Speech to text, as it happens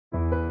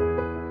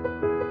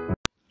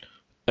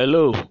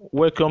Hello,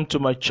 welcome to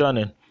my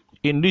channel.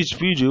 In this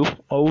video,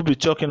 I will be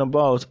talking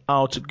about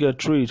how to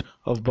get rid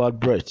of bad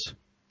breath.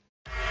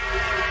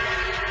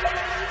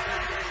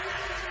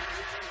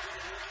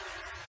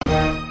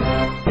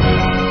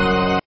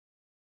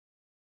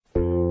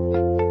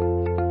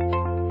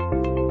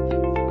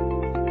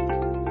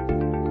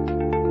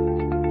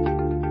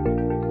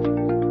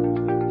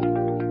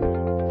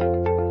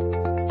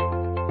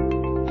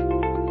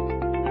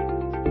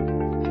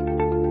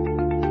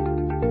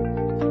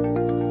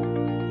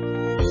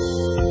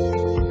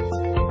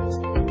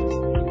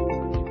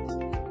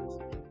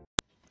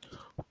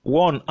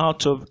 One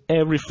out of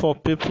every 4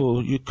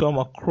 people you come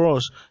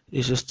across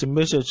is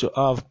estimated to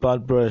have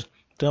bad breath.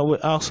 Then we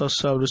ask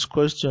ourselves this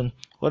question: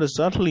 what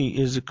exactly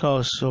is the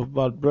cause of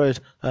bad breath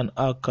and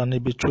how can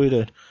it be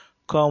treated?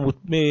 Come with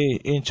me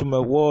into my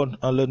world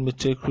and let me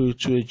take you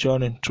to a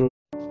journey through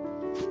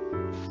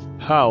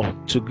how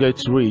to get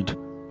rid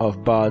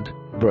of bad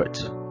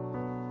breath.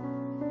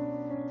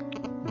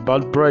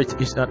 Bad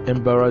breath is an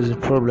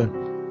embarrassing problem.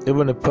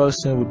 Even a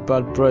person with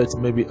bad breath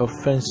may be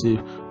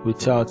offensive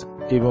without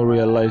even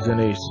realizing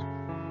it.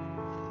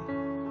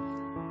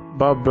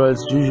 Bad breath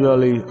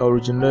usually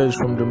originates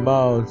from the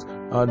mouth,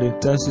 and the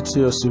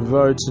intensity or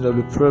severity of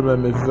the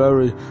problem may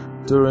vary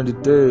during the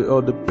day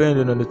or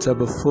depending on the type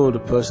of food the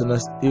person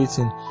has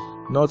eaten.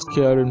 Not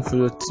caring for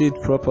your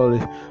teeth properly,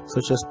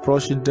 such as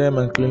brushing them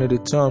and cleaning the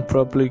tongue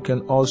properly,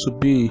 can also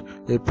be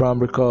a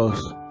primary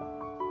cause.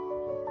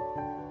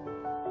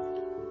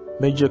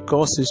 Major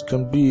causes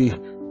can be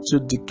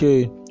tooth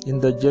decay,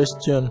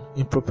 indigestion,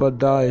 improper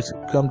diet,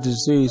 gum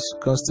disease,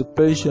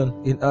 constipation,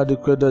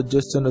 inadequate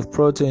digestion of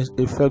proteins,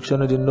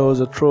 infection in the nose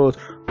or throat,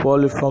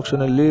 poorly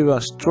functioning liver,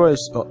 stress,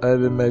 or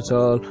heavy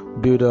metal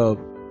buildup.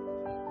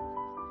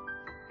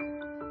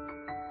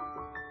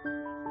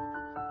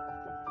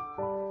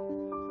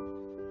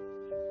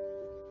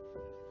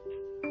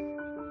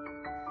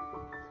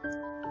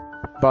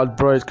 Bad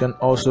breath can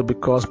also be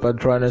caused by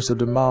dryness of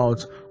the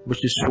mouth,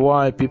 which is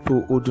why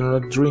people who do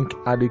not drink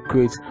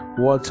adequate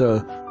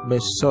water may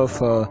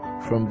suffer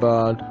from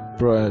bad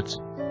breath.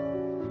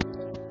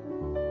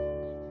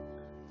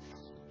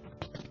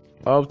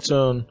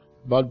 Often,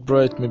 bad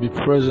breath may be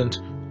present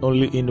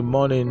only in the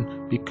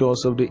morning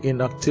because of the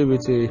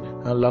inactivity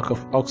and lack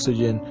of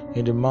oxygen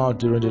in the mouth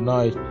during the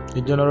night.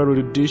 It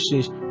generally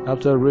reduces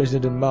after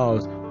rinsing the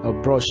mouth or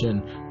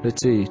brushing the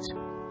teeth.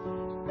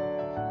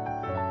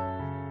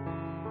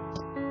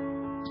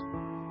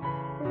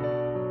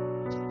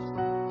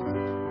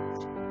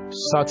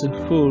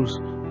 Certain foods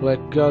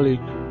like garlic,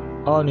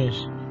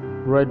 onions,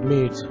 red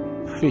meat,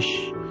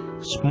 fish,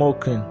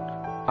 smoking,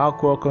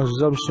 alcohol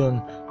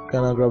consumption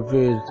can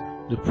aggravate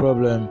the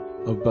problem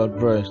of bad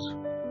breath.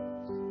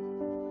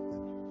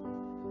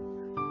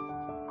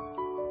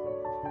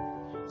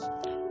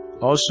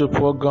 Also,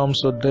 poor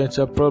gums or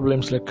dental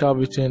problems like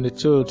cavity in the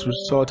tooth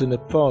result in a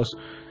pus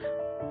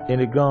in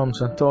the gums,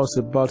 and thus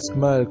a bad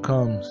smell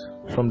comes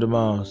from the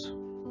mouth.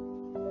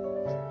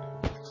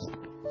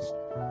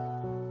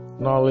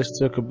 Now let's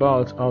talk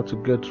about how to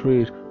get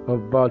rid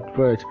of bad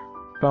breath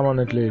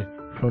permanently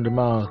from the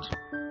mouth.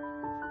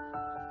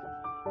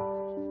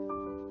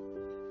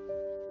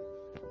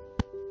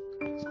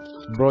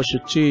 Brush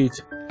your teeth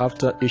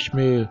after each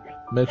meal.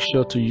 Make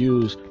sure to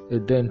use a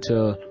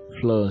dental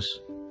floss.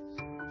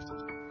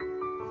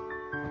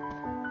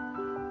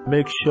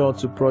 Make sure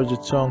to brush the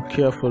tongue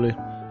carefully.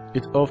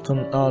 It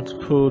often adds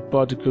food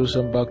particles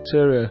and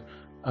bacteria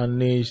and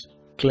needs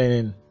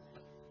cleaning.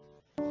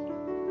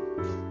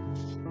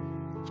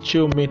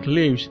 Chew mint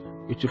leaves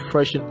to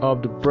freshen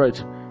up the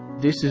breath.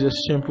 This is a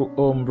simple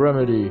home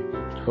remedy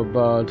for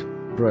bad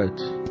breath.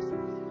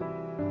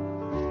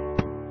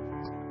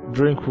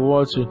 Drink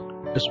water,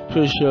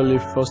 especially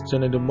first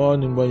thing in the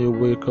morning when you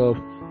wake up.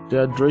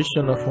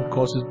 Dehydration often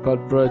causes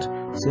bad breath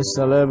since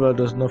saliva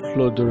does not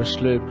flow during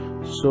sleep,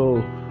 so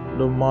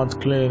no mouth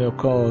cleaning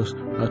occurs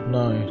at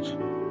night.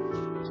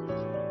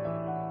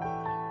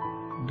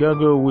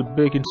 Gargle with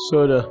baking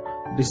soda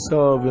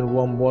dissolved in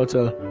warm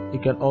water.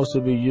 It can also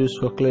be used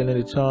for cleaning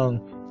the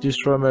tongue. This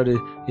remedy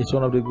is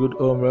one of the good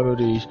home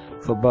remedies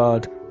for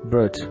bad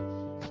breath.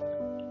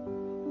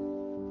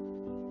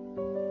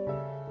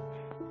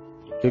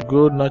 A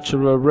good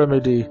natural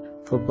remedy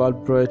for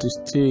bad breath is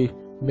tea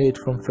made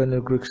from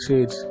fenugreek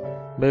seeds.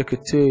 Make a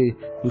tea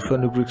with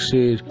fenugreek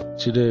seed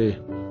today.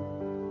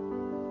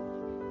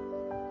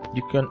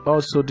 You can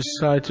also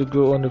decide to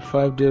go on a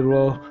 5-day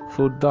raw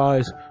food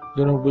diet,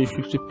 during which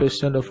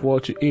 50% of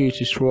what you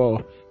eat is raw.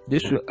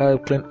 This will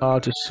help clean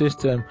out the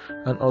system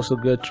and also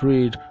get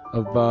rid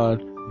of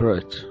bad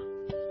breath.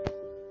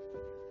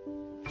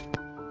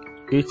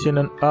 Eating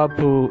an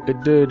apple a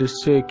day, they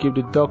say, keep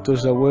the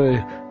doctors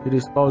away. It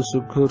is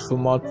also good for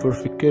mouth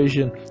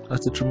purification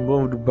as it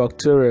removes the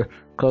bacteria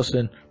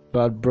causing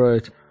bad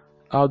breath.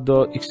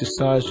 Outdoor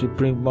exercise will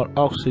bring more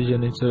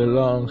oxygen into the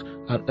lungs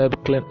and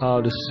help clean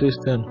out the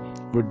system,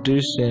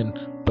 reducing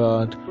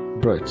bad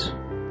breath.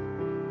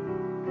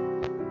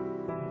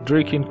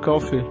 Drinking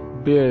coffee,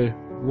 beer,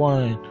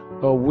 wine,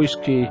 or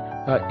whiskey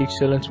are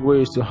excellent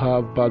ways to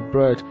have bad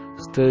breath,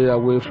 Stay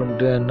away from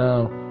them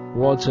now.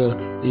 Water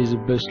is the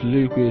best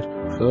liquid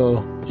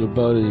for your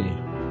body.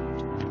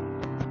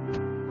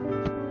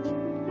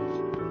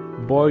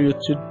 Boil your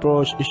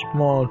toothbrush each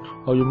month,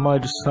 or you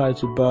might decide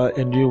to buy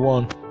a new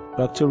one.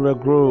 Bacteria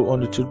grow on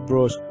the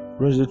toothbrush.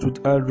 Rinse it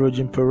with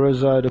hydrogen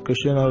peroxide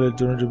occasionally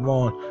during the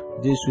month.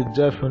 This will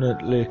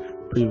definitely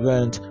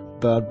prevent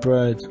bad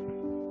breath.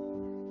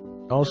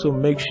 Also,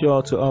 make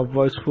sure to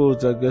avoid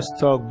foods that get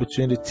stuck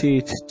between the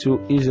teeth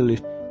too easily.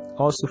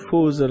 Also,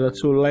 foods that are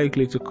too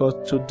likely to cause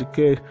tooth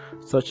decay,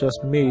 such as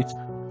meat,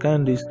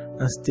 candies,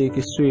 and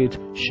sticky sweets,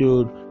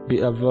 should be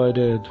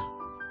avoided.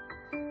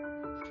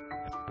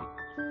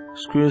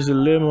 Squeeze a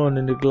lemon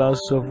in a glass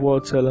of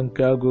water and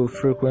gargle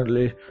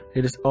frequently.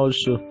 It is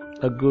also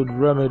a good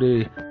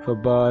remedy for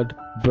bad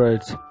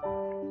breath.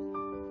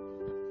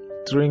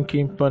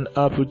 Drinking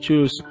pineapple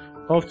juice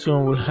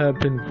often will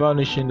help in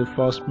vanishing the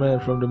foul smell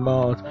from the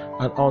mouth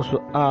and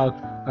also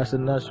act as a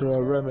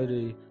natural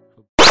remedy.